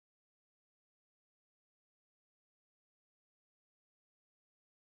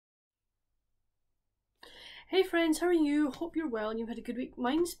Hey friends, how are you? Hope you're well and you've had a good week.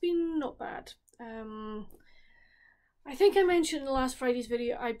 Mine's been not bad. I think I mentioned in the last Friday's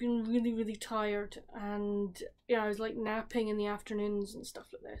video I'd been really tired, and I was like napping in the afternoons and stuff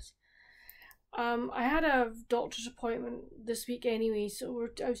like this. I had a doctor's appointment this week anyway, so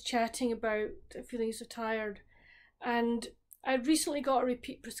I was chatting about feeling so tired, and I'd recently got a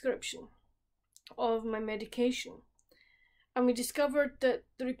repeat prescription of my medication. And we discovered that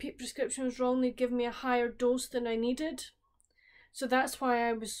the repeat prescription was wrong. They'd given me a higher dose than I needed. So that's why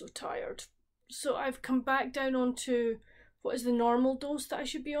I was so tired. So I've come back down onto what is the normal dose that I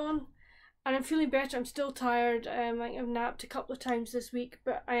should be on. And I'm feeling better. I'm still tired. I've napped a couple of times this week,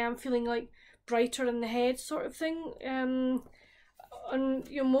 but I am feeling like brighter in the head sort of thing. On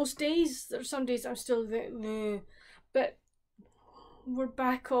most days, there's some days I'm still a bit, but we're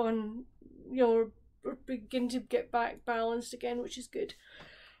back on, we're beginning to get back balanced again, which is good.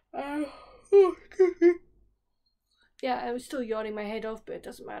 Yeah, I was still yawning my head off, but it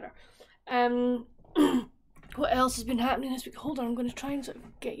doesn't matter. What else has been happening this week? Hold on, I'm going to try and sort of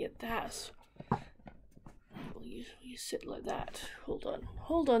get you that. You sit like that. Hold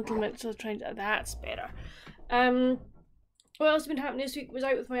on till a minute. So I'm trying to. That's better. What else has been happening this week? Was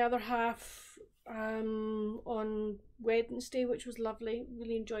out with my other half on Wednesday, which was lovely.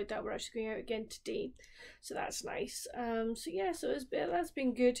 Really enjoyed that. We're actually going out again today, so that's nice. So that's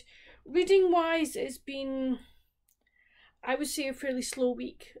been good. Reading wise, it's been, I would say, a fairly slow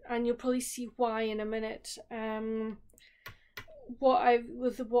week, and you'll probably see why in a minute. What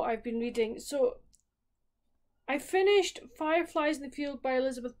I've been reading. So I finished Fireflies in the Field by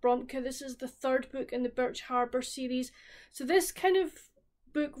Elizabeth Bromke. This is the third book in the Birch Harbour series. So this kind of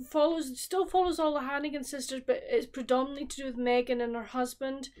book still follows all the Hannigan sisters, but it's predominantly to do with Megan and her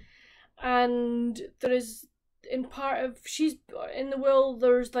husband. And there is, in part of, she's in the will,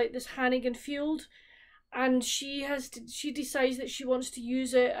 there's like this Hannigan field, and she decides that she wants to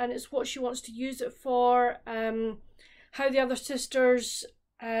use it, and it's what she wants to use it for. How the other sisters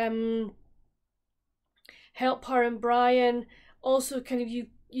help her and Brian. Also, kind of you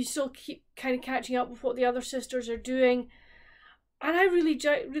still keep kind of catching up with what the other sisters are doing. And I really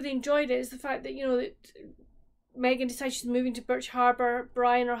enjoyed it. Is the fact that that Megan decides she's moving to Birch Harbour.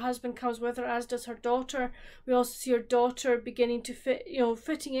 Brian, her husband, comes with her, as does her daughter. We also see her daughter beginning to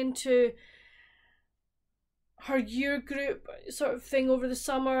fitting into her year group sort of thing over the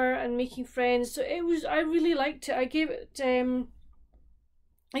summer and making friends. So I really liked it. I gave it 3.5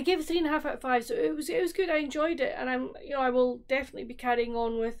 out of 5. So it was good. I enjoyed it, and I will definitely be carrying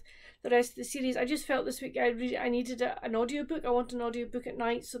on with the rest of the series. I just felt this week I needed an audiobook. I want an audiobook at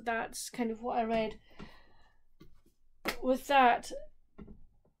night, so that's kind of what I read with that.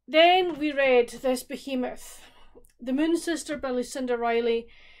 Then we read this behemoth, The Moon Sister by Lucinda Riley.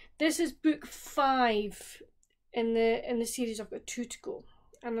 This is book 5 in the series. I've got 2 to go,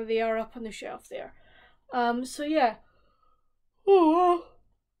 and they are up on the shelf there. So yeah. So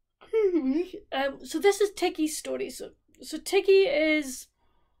this is Tiggy's story. So Tiggy is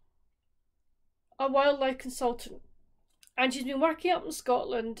a wildlife consultant, and she's been working up in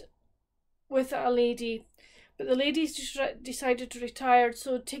Scotland with a lady, but the lady's just decided to retire,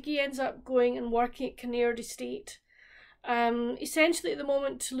 so Tiggy ends up going and working at Kinnaird Estate, essentially at the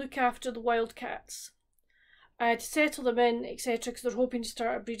moment to look after the wildcats, to settle them in, etc., because they're hoping to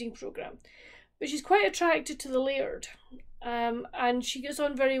start a breeding programme. But she's quite attracted to the laird, and she gets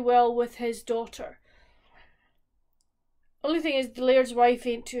on very well with his daughter. Only thing is, the laird's wife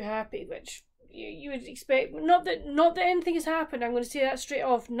ain't too happy, which you would expect. Not that anything has happened. I'm going to say that straight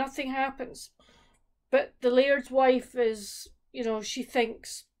off. Nothing happens. But the laird's wife is, she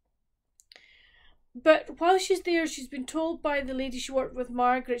thinks. But while she's there, she's been told by the lady she worked with,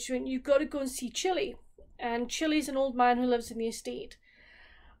 Margaret, she went, "You've got to go and see Chilly." And Chilly's an old man who lives in the estate.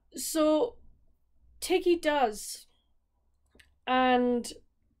 So Tiggy does. And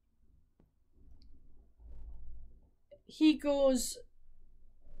he goes,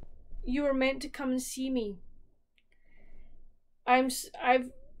 "You were meant to come and see me.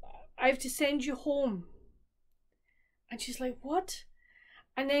 I've to send you home." And she's like, "What?"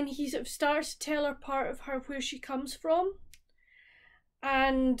 And then he sort of starts to tell her part of where she comes from,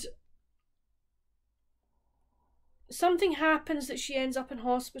 and something happens that she ends up in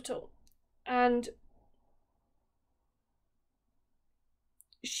hospital, and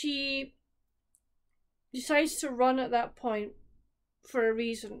she decides to run at that point for a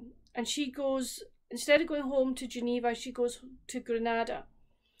reason. And she goes, instead of going home to Geneva, she goes to Granada,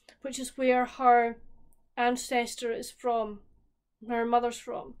 which is where her ancestor is from, where her mother's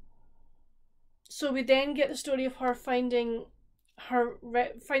from. So we then get the story of her finding her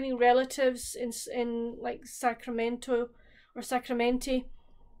finding relatives in like Sacramento or Sacramenti,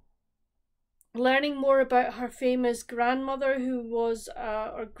 learning more about her famous grandmother who was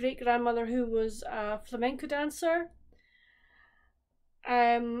or great grandmother who was a flamenco dancer,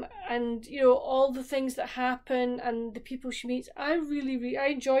 and you know, all the things that happen and the people she meets. I really I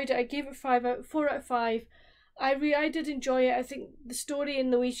enjoyed it. I gave it 4 out of 5. I did enjoy it. I think the story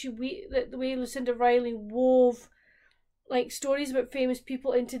and the way the way Lucinda Riley wove like stories about famous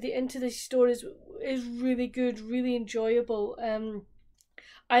people into the stories is really good, really enjoyable.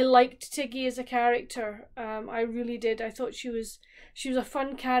 I liked Tiggy as a character. I really did. I thought she was a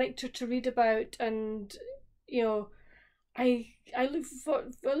fun character to read about, and you know, I look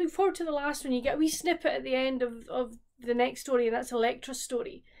forward to the last one. You get a wee snippet at the end of the next story, and that's Electra's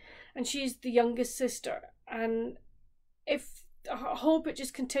story, and she's the youngest sister. And if I hope it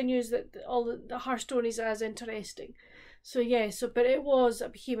just continues that all her stories are as interesting. So yeah, but it was a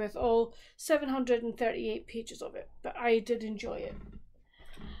behemoth, all 738 pages of it, but I did enjoy it.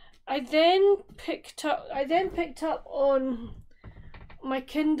 I then picked up on my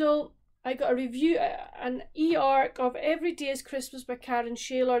Kindle. I got a review, an e-arc of Every Day is Christmas by Karen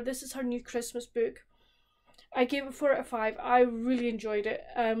Schaler. This is her new Christmas book. I gave it 4 out of 5. I really enjoyed it.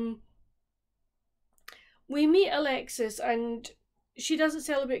 We meet Alexis, and she doesn't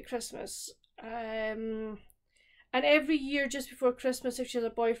celebrate Christmas. And every year, just before Christmas, if she has a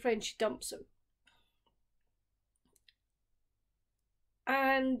boyfriend, she dumps him.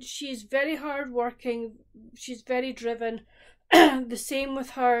 And she's very hardworking. She's very driven. The same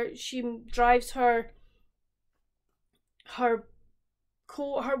with her. She drives her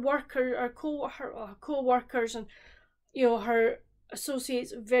co-workers and you know her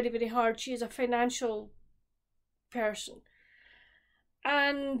associates very, very hard. She is a financial person,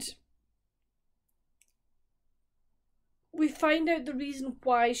 and we find out the reason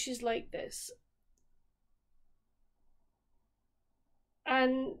why she's like this,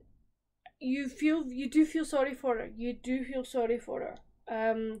 and you do feel sorry for her. You do feel sorry for her.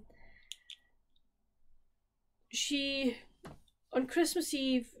 She on Christmas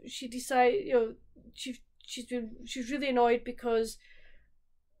Eve she decided, you know, she's really annoyed because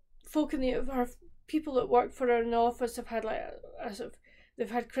folk in her people that work for her in the office have had like a sort of,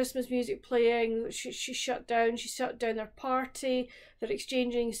 they've had Christmas music playing. She shut down their party. They're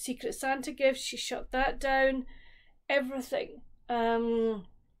exchanging Secret Santa gifts. She shut that down. Everything.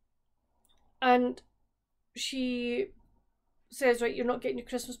 And she says, right, you're not getting your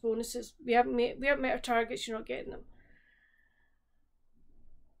Christmas bonuses. We haven't met our targets. You're not getting them.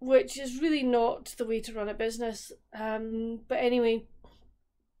 Which is really not the way to run a business. But anyway,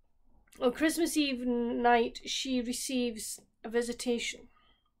 on Christmas Eve night, she receives a visitation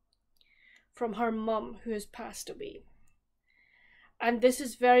from her mum who has passed away. And this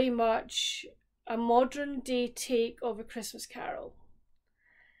is very much a modern day take of A Christmas Carol,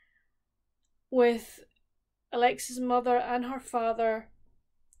 with Alexis' mother and her father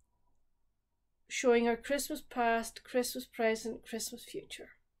showing her Christmas past, Christmas present, Christmas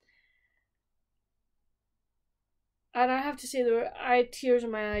future. And I have to say, I had tears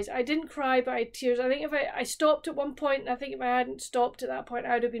in my eyes. I didn't cry, but I had tears. I think if I stopped at one point, and I think if I hadn't stopped at that point,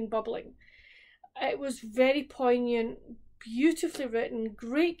 I would have been bubbling. It was very poignant, beautifully written,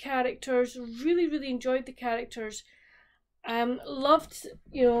 great characters. Really, really enjoyed the characters. Loved,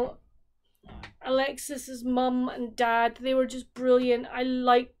 you know, Alexis's mum and dad. They were just brilliant. I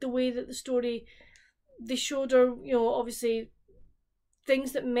liked the way that the story, they showed her, you know, obviously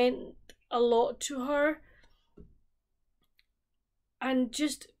things that meant a lot to her, and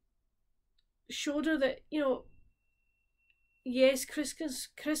just showed her that, you know, yes, Christmas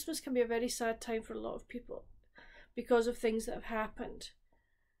can be a very sad time for a lot of people because of things that have happened,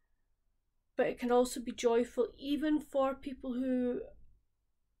 but it can also be joyful, even for people who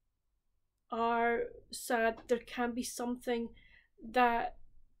are sad. There can be something that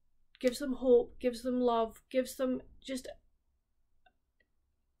gives them hope, gives them love, gives them just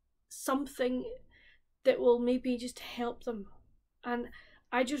something that will maybe just help them. And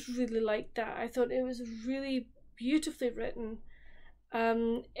I just really liked that. I thought it was really beautifully written.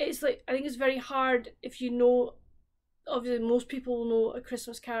 It's like, I think it's very hard if you know, obviously most people will know A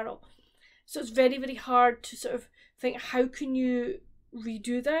Christmas Carol, so it's very, very hard to sort of think, how can you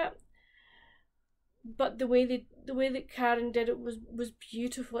redo that? But the way that Karen did it was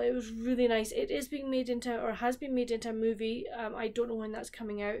beautiful. It was really nice. It is being made into, or has been made into, a movie. I don't know when that's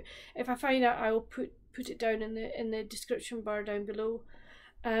coming out. If I find out, I will put it down in the description bar down below.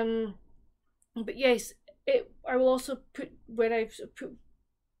 But yes, I will also put, when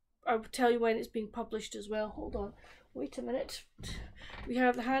I I'll tell you when it's being published as well. Hold on, wait a minute. We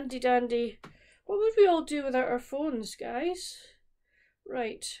have the handy dandy. What would we all do without our phones, guys?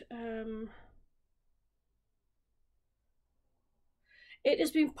 Right. It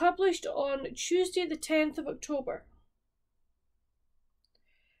is being published on Tuesday the 10th of October.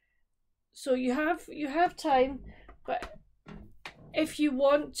 So you have time, but if you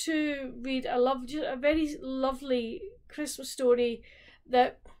want to read a very lovely Christmas story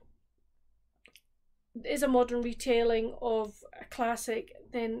that is a modern retelling of a classic,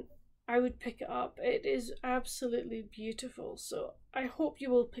 then I would pick it up. It is absolutely beautiful. So I hope you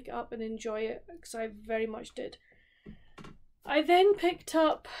will pick it up and enjoy it, because I very much did. I then picked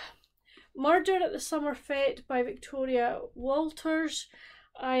up Murder at the Summer Fete by Victoria Walters.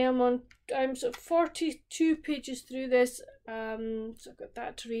 I'm sort of 42 pages through this, so I've got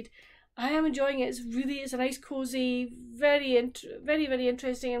that to read. I am enjoying it. It's a nice, cozy, very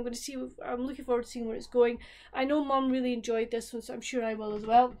interesting. I'm looking forward to seeing where it's going. I know Mum really enjoyed this one, so I'm sure I will as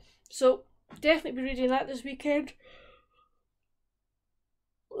well. So definitely be reading that this weekend.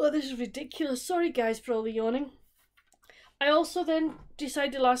 Oh, this is ridiculous. Sorry guys for all the yawning. I also then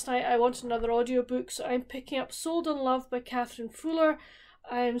decided last night I wanted another audiobook, so I'm picking up Sold on Love by Kathleen Fuller.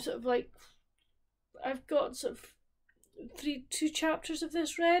 I'm sort of like, I've got sort of two chapters of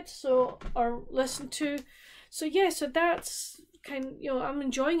this read, so, or listened to. So yeah, so that's kind of, you know, I'm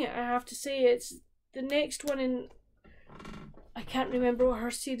enjoying it, I have to say. It's the next one in, I can't remember what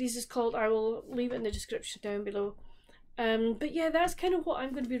her series is called. I will leave it in the description down below. But yeah, that's kind of what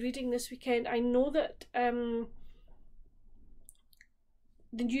I'm going to be reading this weekend. I know that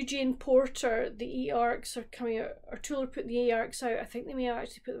the Eugene Porter, the e-arcs are coming out, or Tool are putting the e-arcs out. I think they may have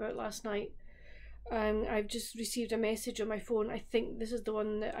actually put them out last night. I've just received a message on my phone. I think this is the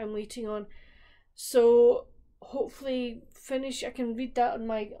one that I'm waiting on. So hopefully I can read that on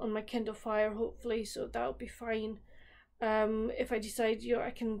my Kindle Fire, hopefully, so that'll be fine. If I decide, you know,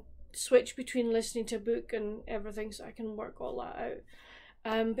 I can switch between listening to a book and everything, so I can work all that out.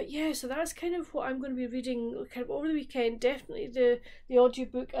 But yeah, so that's kind of what I'm going to be reading kind of over the weekend. Definitely the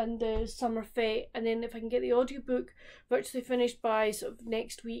audiobook and the Summer Fete, and then if I can get the audiobook virtually finished by sort of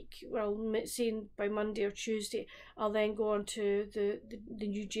next week, well, saying by Monday or Tuesday, I'll then go on to the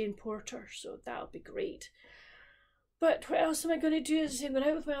new Jane Porter, so that'll be great. But what else am I going to do? As I say, I'm going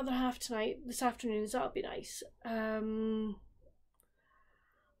out with my other half this afternoon, so that'll be nice. I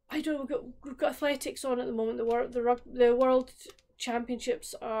don't know, we've got athletics on at the moment. The World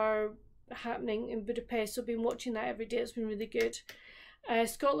Championships are happening in Budapest, so I've been watching that every day. It's been really good.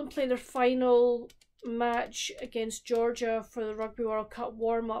 Scotland play their final match against Georgia for the Rugby World Cup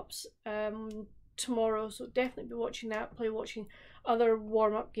warm-ups tomorrow, so definitely be watching that, watching other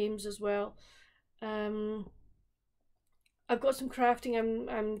warm-up games as well. I've got some crafting.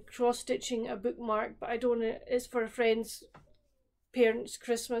 I'm cross-stitching a bookmark, but I don't want to, it's for a friend's parents'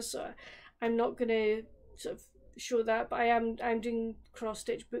 Christmas, so I'm not going to sort of show that, but I'm doing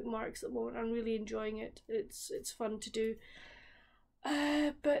cross-stitch bookmarks at the moment. I'm really enjoying it. It's fun to do.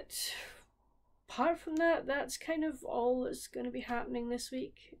 But apart from that, that's kind of all that's going to be happening this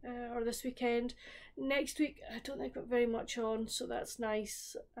week, or this weekend. Next week, I don't think I've got very much on, so that's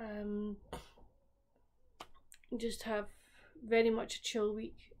nice. Just have very much a chill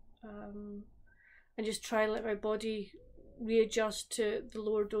week, and just try and let my body readjust to the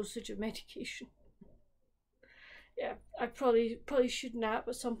lower dosage of medication. Yeah, I probably should nap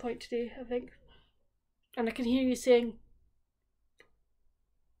at some point today, I think. And I can hear you saying,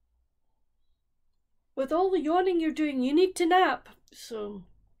 with all the yawning you're doing, you need to nap. So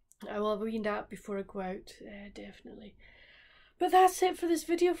I will have a wee nap before I go out, definitely. But that's it for this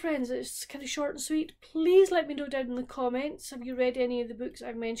video, friends. It's kind of short and sweet. Please let me know down in the comments. Have you read any of the books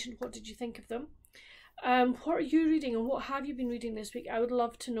I've mentioned? What did you think of them? What are you reading, and what have you been reading this week? I would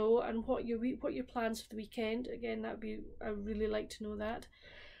love to know, and what your plans for the weekend. Again, I would really like to know that.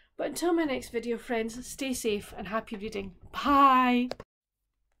 But until my next video, friends, stay safe and happy reading. Bye.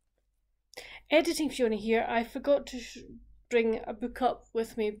 Editing Fiona here. I forgot to bring a book up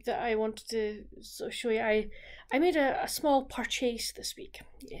with me that I wanted to show you. I made a small purchase this week.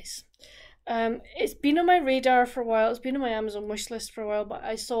 Yes. It's been on my radar for a while. It's been on my Amazon wish list for a while, but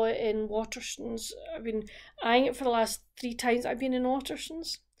I saw it in Waterston's. I've been eyeing it for the last 3 times I've been in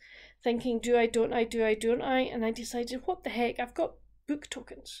Waterston's, thinking, do I, don't I, do I, don't I? And I decided, what the heck, I've got book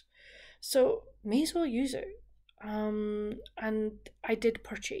tokens, so may as well use it. And I did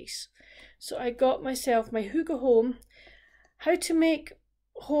purchase. So I got myself my Who Go Home, How to Make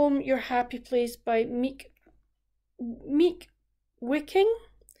Home Your Happy Place by Meek Wicking.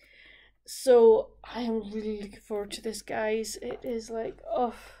 So I am really looking forward to this, guys. It is like,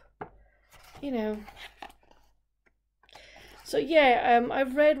 oh, you know. So yeah,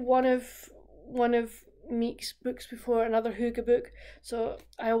 I've read one of Meek's books before, another Hygge book. So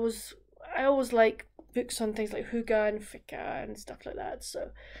I always like books on things like Hygge and Fete and stuff like that.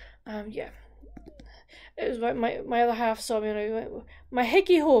 So yeah. It was like my other half saw me and I went, my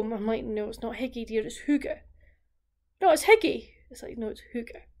Higgy home. I'm like, no, it's not Higgy, dear, it's Hygge. No, it's Higgy. It's like, no, it's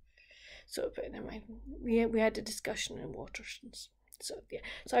Hygge. So, but never mind. We had a discussion in Watersons. So yeah,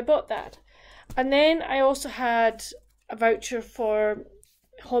 so I bought that, and then I also had a voucher for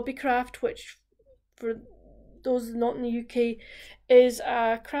Hobbycraft, which for those not in the UK is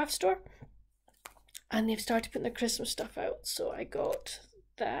a craft store, and they've started putting their Christmas stuff out. So I got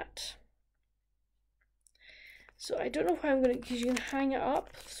that. So I don't know why I'm going to, because you can hang it up.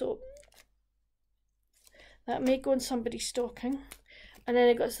 So that may go in somebody's stocking. And then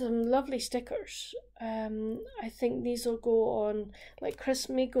I got some lovely stickers. I think these will go on like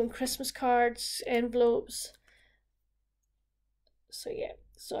Christmas cards, envelopes. So yeah,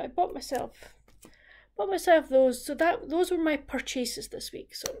 so I bought myself those. So those were my purchases this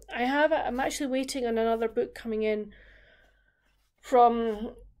week. So I'm actually waiting on another book coming in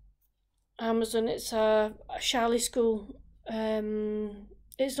from Amazon. It's a Schaler school.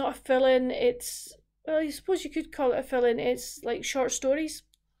 It's not a fill-in, it's, well, I suppose you could call it a fill-in. It's like short stories.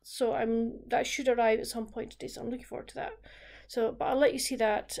 So that should arrive at some point today, so I'm looking forward to that. So, but I'll let you see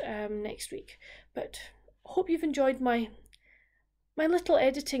that next week. But hope you've enjoyed my little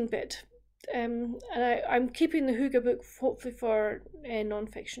editing bit. And I'm keeping the Hygge book hopefully for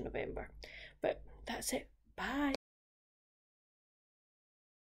non-fiction November. But that's it. Bye.